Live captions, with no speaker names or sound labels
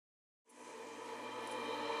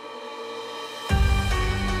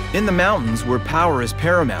In the mountains, where power is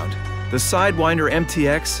paramount, the Sidewinder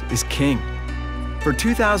MTX is king. For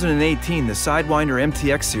 2018, the Sidewinder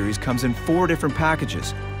MTX series comes in 4 different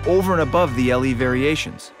packages, over and above the LE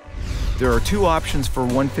variations. There are 2 options for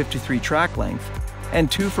 153 track length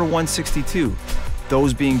and 2 for 162,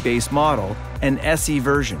 those being base model and SE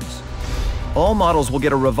versions. All models will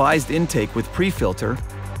get a revised intake with pre-filter,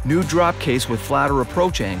 new drop case with flatter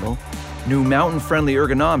approach angle, new mountain-friendly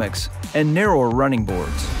ergonomics, and narrower running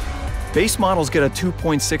boards. Base models get a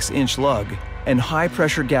 2.6-inch lug and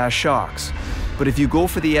high-pressure gas shocks, but if you go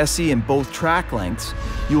for the SE in both track lengths,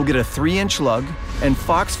 you will get a 3-inch lug and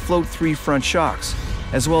Fox Float 3 front shocks,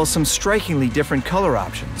 as well as some strikingly different color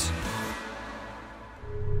options.